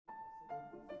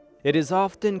It is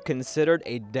often considered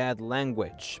a dead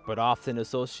language, but often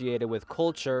associated with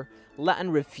culture,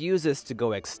 Latin refuses to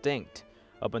go extinct.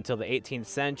 Up until the 18th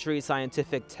century,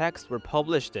 scientific texts were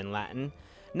published in Latin.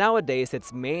 Nowadays,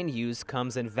 its main use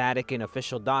comes in Vatican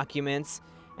official documents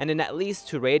and in at least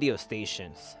 2 radio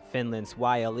stations, Finland's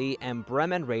YLE and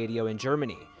Bremen Radio in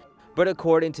Germany. But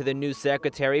according to the new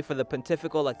secretary for the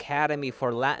Pontifical Academy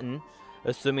for Latin,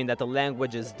 assuming that the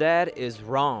language is dead is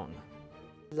wrong.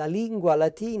 La lingua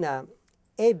latina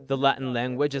è The Latin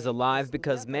language is alive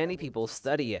because many people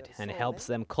study it and helps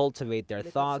them cultivate their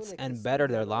thoughts and better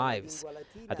their lives.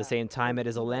 At the same time, it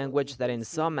is a language that in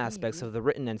some aspects of the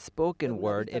written and spoken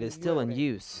word, it is still in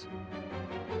use.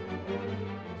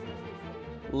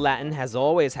 Latin has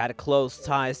always had close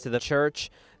ties to the Church.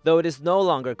 Though it is no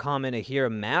longer common to hear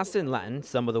Mass in Latin,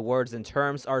 some of the words and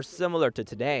terms are similar to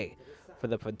today. For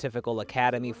the Pontifical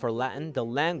Academy for Latin, the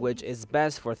language is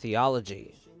best for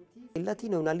theology. Il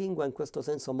latino è una lingua in questo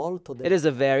senso molto It is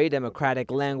a very democratic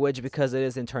language because it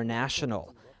is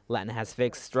international. Latin has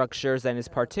fixed structures and is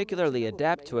particularly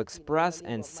adept to express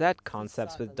and set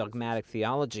concepts with dogmatic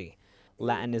theology.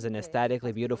 Latin is an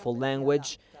aesthetically beautiful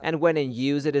language, and when in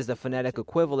use, it is the phonetic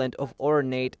equivalent of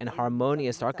ornate and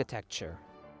harmonious architecture.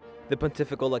 The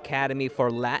Pontifical Academy for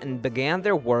Latin began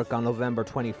their work on November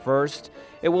 21st.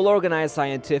 It will organize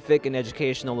scientific and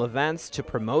educational events to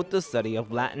promote the study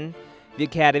of Latin. The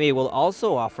Academy will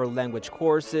also offer language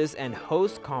courses and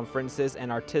host conferences and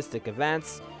artistic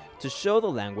events to show the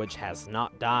language has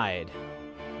not died.